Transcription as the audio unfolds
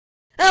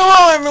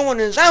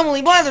everyone? It's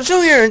Emily Blather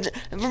Sue here, and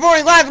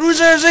reporting live at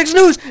Hoocenter 6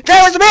 News. Today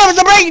was the mail with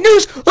some breaking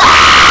news.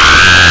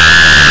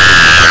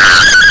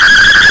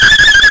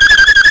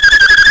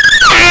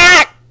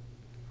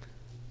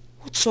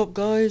 What's up,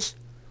 guys?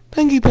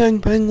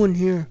 Penguin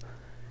here.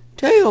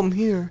 Today I'm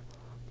here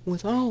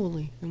with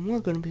Owly, and we're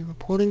going to be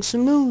reporting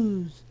some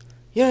news.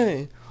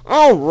 Yay!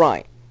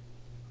 Alright.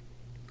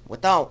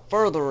 Without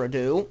further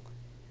ado,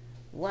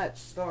 let's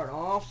start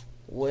off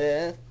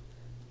with...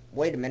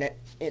 Wait a minute.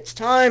 It's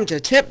time to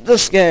tip the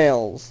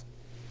scales.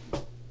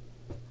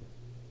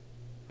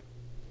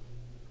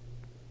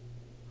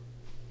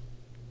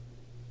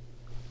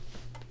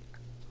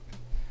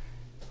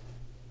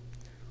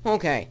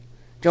 Okay,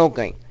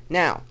 joking.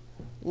 Now,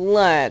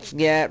 let's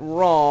get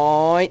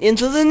right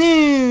into the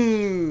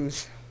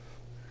news.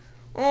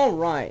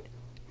 Alright,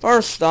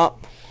 first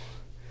up,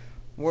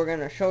 we're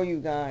gonna show you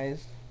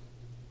guys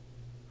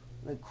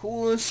the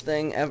coolest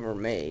thing ever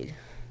made.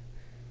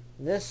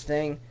 This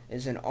thing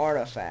is an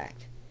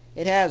artifact.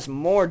 It has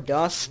more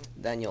dust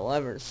than you'll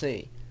ever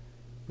see.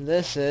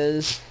 This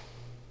is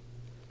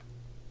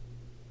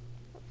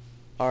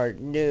our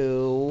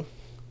new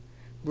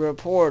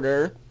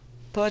reporter,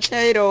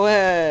 Potato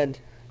Head.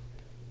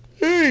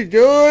 Hey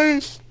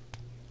guys,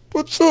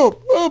 what's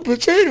up? I'm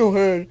Potato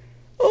Head.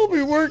 I'll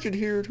be working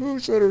here at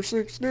Hoocenter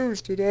 6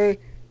 News today.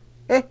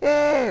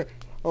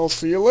 I'll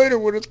see you later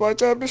when it's my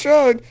time to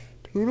shine.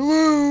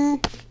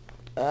 Toodaloo!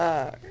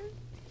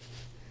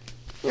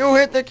 You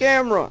hit the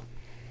camera.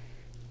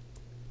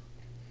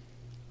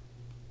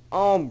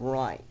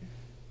 Alright.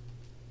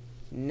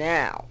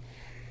 Now,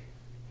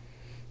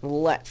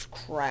 let's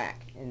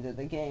crack into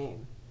the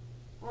game.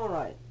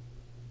 Alright.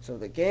 So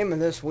the game of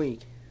this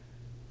week.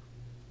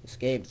 This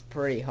game's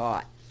pretty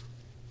hot.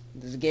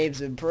 This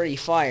game's been pretty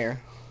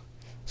fire.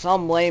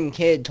 Some lame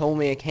kid told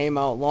me it came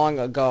out long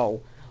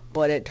ago,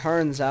 but it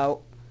turns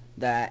out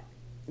that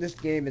this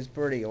game is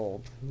pretty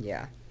old.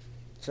 Yeah.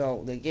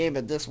 So the game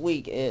of this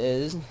week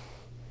is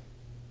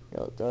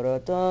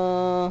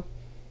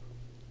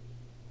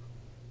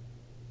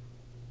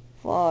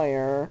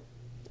Fire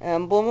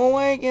Emblem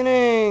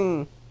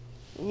Awakening.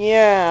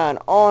 Yeah, an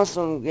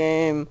awesome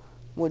game.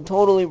 Would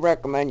totally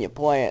recommend you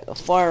play it. The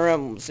Fire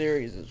Emblem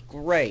series is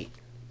great.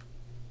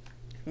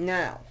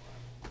 Now,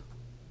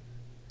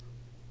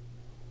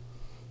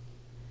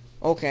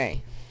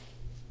 okay.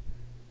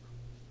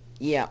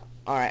 Yeah,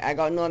 alright, I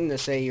got nothing to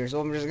say here, so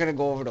I'm just gonna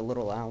go over to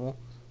Little Owl.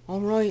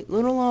 Alright,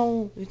 Little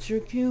Owl, it's your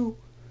cue.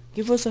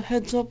 Give us a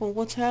heads up on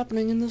what's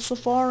happening in the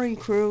Safari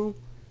Crew.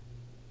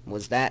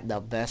 Was that the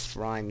best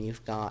rhyme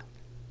you've got?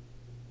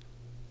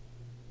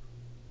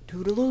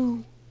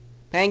 Toodaloo.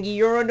 Pangy,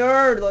 you're a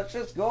nerd. Let's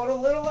just go to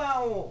Little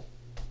Owl.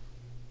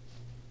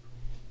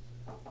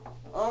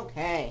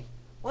 Okay.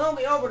 We'll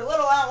be over to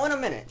Little Owl in a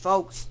minute,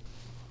 folks.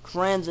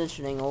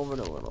 Transitioning over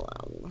to Little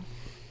Owl.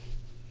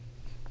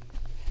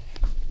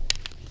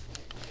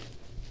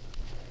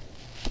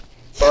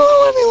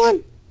 Hello,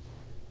 everyone.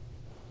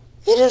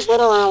 It is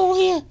Little Owl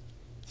here.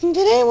 And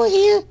today we're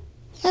here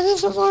at the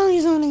Safari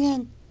Zone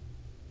again.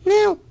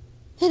 Now,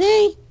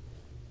 today,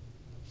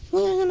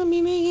 we're going to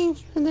be making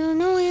sure there are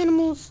no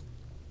animals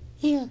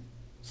here.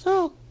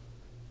 So,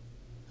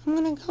 I'm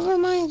going to cover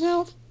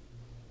myself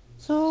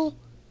so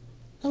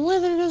the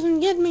weather doesn't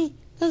get me,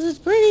 because it's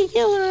pretty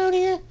killer out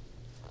here.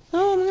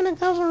 So I'm going to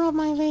cover up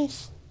my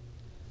face.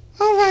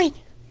 Alright,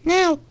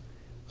 now,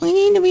 we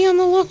need to be on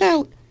the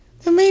lookout.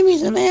 There may be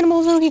some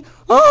animals out here.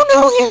 Oh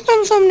no, here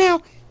comes some now.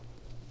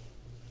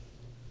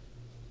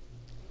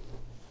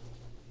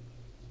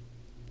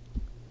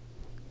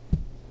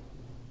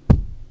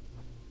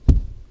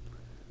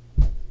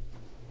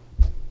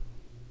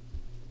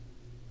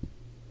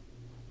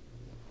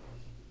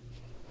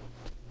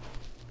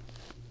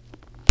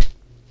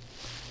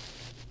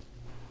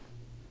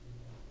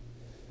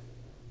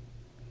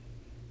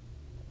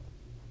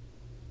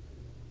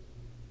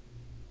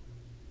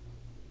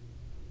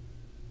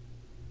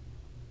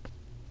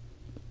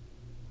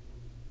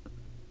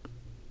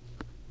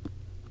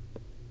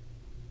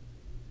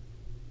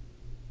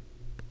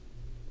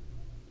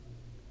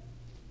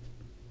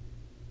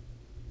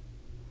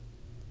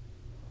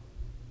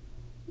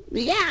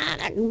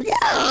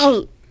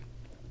 Yeah.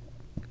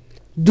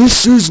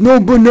 This is no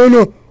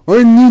banana.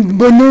 I need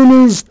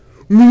bananas.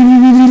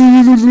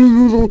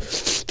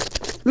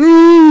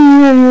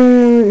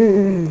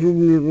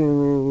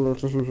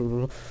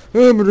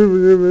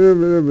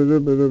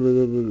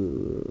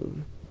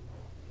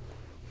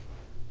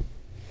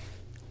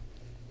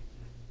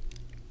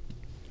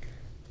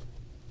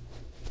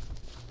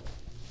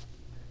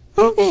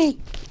 Okay.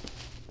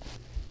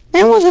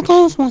 That was a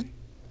close one.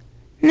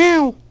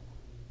 Now,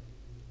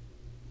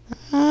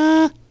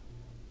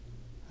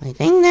 I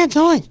think that's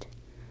it.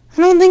 I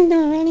don't think there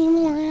are any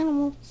more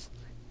animals.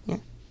 Yeah.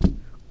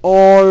 I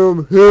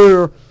am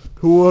here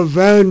to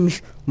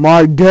avenge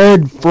my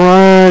dead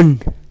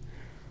friend.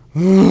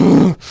 What?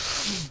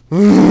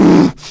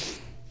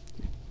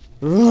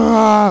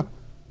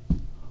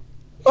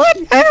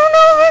 I don't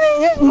know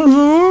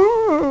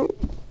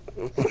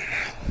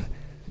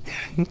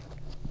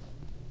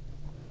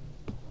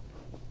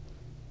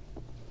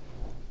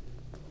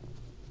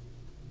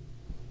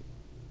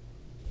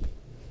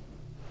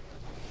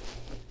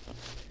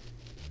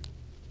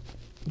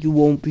You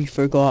won't be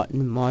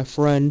forgotten, my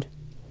friend.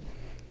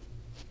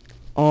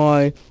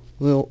 I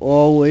will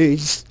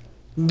always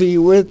be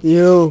with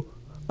you.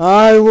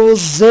 I will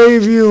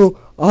save you.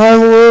 I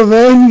will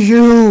avenge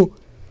you.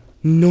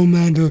 No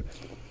matter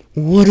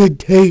what it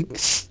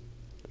takes.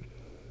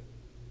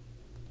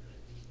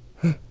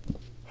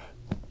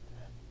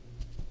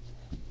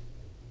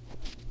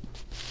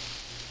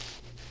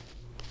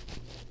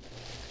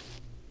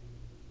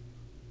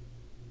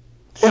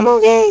 I'm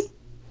okay.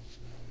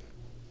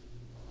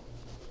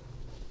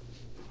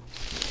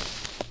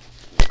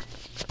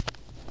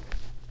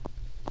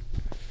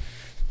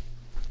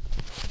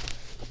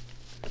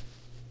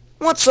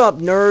 What's up,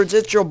 nerds?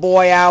 It's your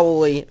boy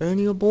Owly. And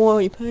your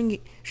boy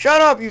Pengy.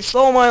 Shut up, you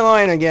stole my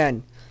line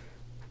again.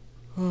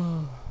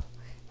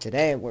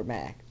 Today we're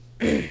back.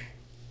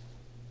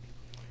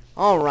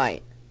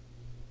 Alright.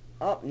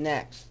 Up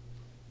next,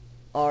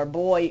 our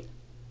boy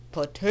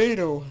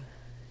Potato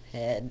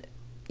Head.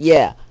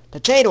 Yeah,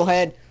 Potato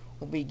Head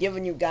will be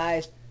giving you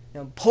guys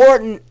an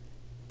important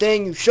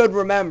thing you should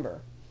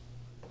remember.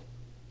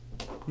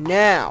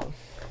 Now,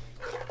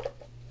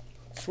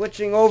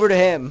 switching over to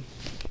him.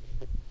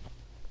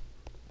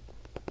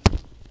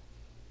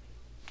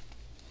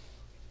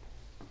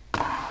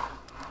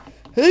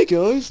 Hey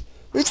guys,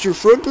 it's your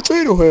friend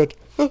Potato Head.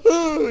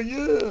 Haha,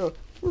 yeah.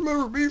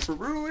 Remember me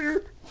from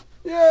earlier?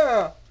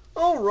 Yeah.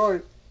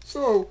 Alright,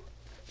 so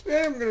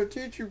today I'm going to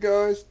teach you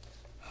guys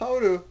how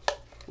to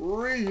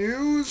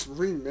reuse,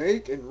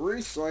 remake, and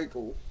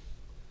recycle.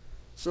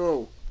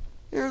 So,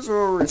 here's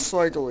our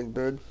recycling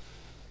bin.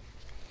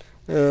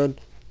 And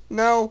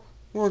now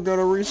we're going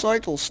to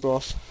recycle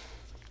stuff.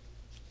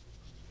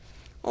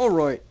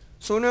 Alright,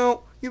 so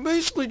now you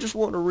basically just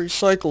want to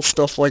recycle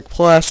stuff like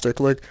plastic,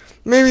 like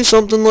maybe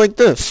something like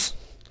this.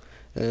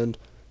 And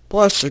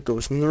plastic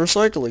goes in the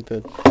recycling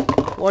bin,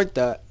 like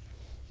that.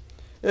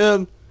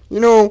 And, you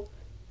know,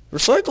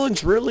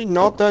 recycling's really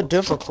not that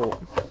difficult.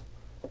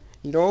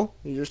 You know,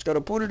 you just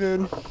gotta put it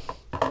in,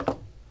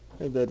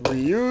 and then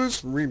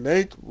reuse,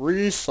 remake,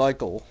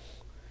 recycle.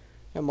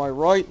 Am I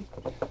right?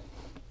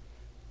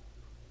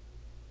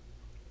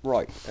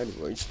 Right,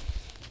 anyways.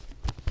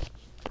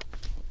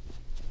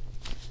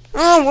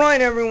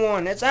 Alright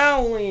everyone, it's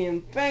Owly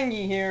and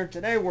Fengy here.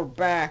 Today we're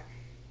back.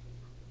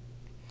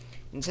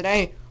 And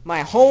today,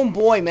 my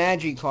homeboy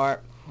Magikarp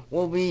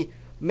will be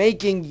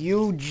making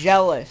you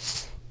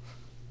jealous.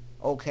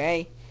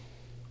 Okay?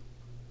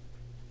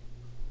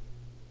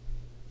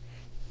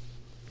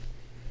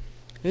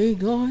 Hey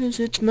guys,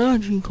 it's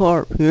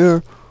Magikarp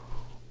here.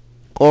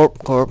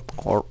 Carp, carp,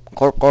 carp,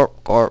 carp,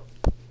 carp, carp.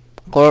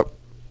 Carp,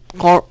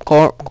 carp,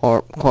 carp,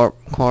 carp, carp,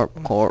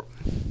 carp, carp.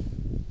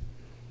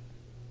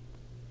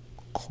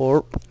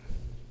 Carp.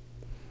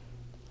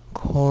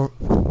 Carp.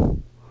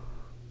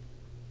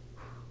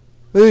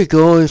 Hey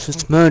guys,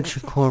 it's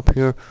Magikarp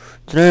here.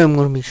 Today I'm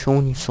going to be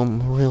showing you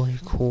something really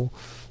cool.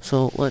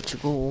 So let's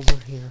go over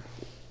here.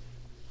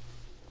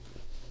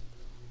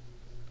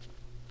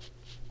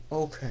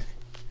 Okay.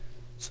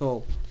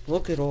 So,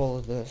 look at all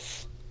of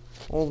this.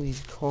 All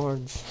these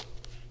cards.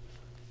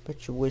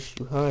 Bet you wish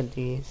you had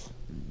these.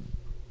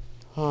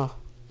 Huh.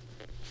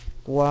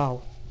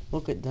 Wow.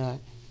 Look at that.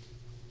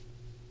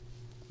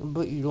 I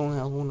bet you don't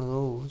have one of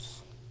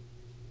those.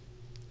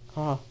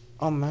 Huh.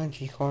 I'm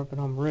Magikarp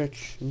and I'm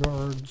rich.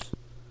 Nerds.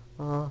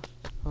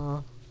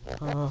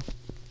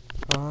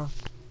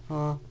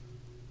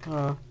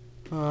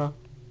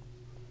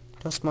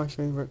 That's my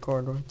favorite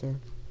card right there.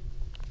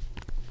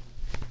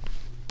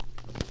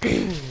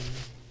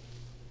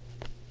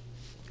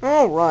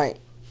 Alright.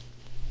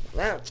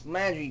 That's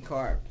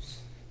Magikarp's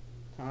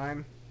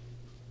time.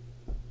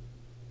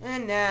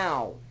 And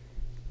now,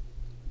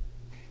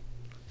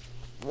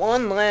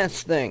 one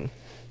last thing.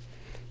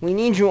 We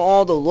need you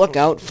all to look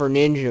out for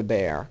Ninja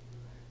Bear.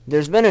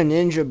 There's been a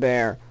Ninja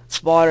Bear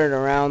spotted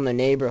around the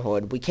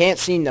neighborhood. We can't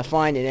seem to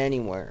find it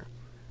anywhere.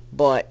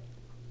 But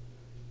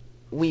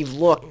we've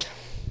looked,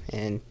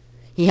 and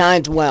he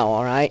hides well,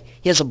 alright?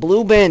 He has a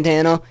blue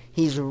bandana.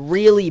 He's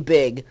really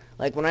big.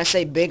 Like, when I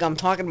say big, I'm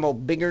talking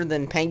about bigger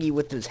than Peggy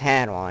with his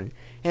hat on.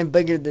 And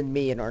bigger than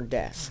me at our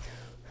desk.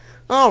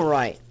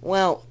 Alright,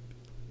 well,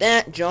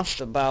 that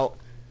just about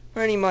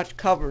pretty much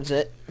covers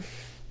it.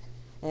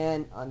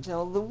 And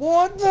until the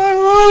one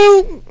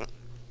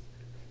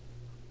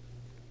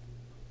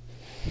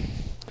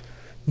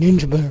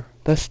Ninja Bear,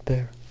 best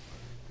bear.